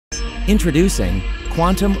Introducing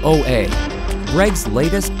Quantum OA, Breg's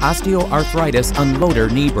latest osteoarthritis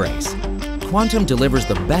unloader knee brace. Quantum delivers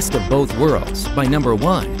the best of both worlds by number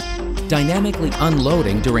 1, dynamically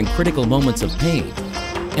unloading during critical moments of pain,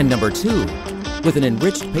 and number 2, with an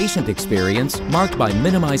enriched patient experience marked by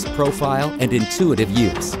minimized profile and intuitive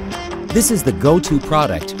use. This is the go-to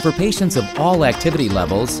product for patients of all activity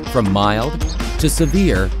levels from mild to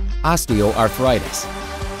severe osteoarthritis.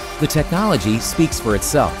 The technology speaks for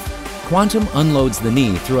itself. Quantum unloads the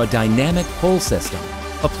knee through a dynamic pull system,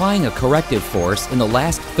 applying a corrective force in the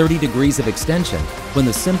last 30 degrees of extension when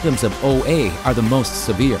the symptoms of OA are the most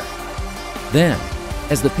severe. Then,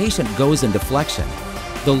 as the patient goes into flexion,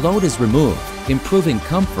 the load is removed, improving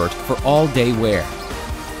comfort for all-day wear.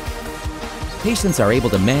 Patients are able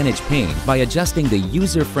to manage pain by adjusting the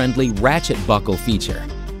user-friendly ratchet buckle feature.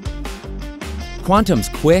 Quantum's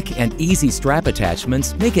quick and easy strap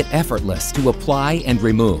attachments make it effortless to apply and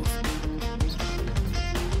remove.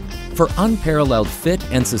 For unparalleled fit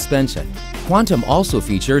and suspension, Quantum also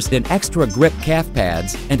features an extra grip calf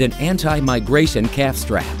pads and an anti-migration calf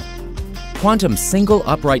strap. Quantum's single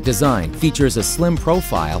upright design features a slim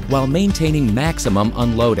profile while maintaining maximum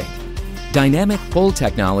unloading. Dynamic pull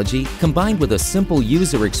technology combined with a simple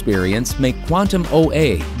user experience make Quantum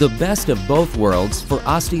OA the best of both worlds for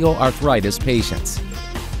osteoarthritis patients.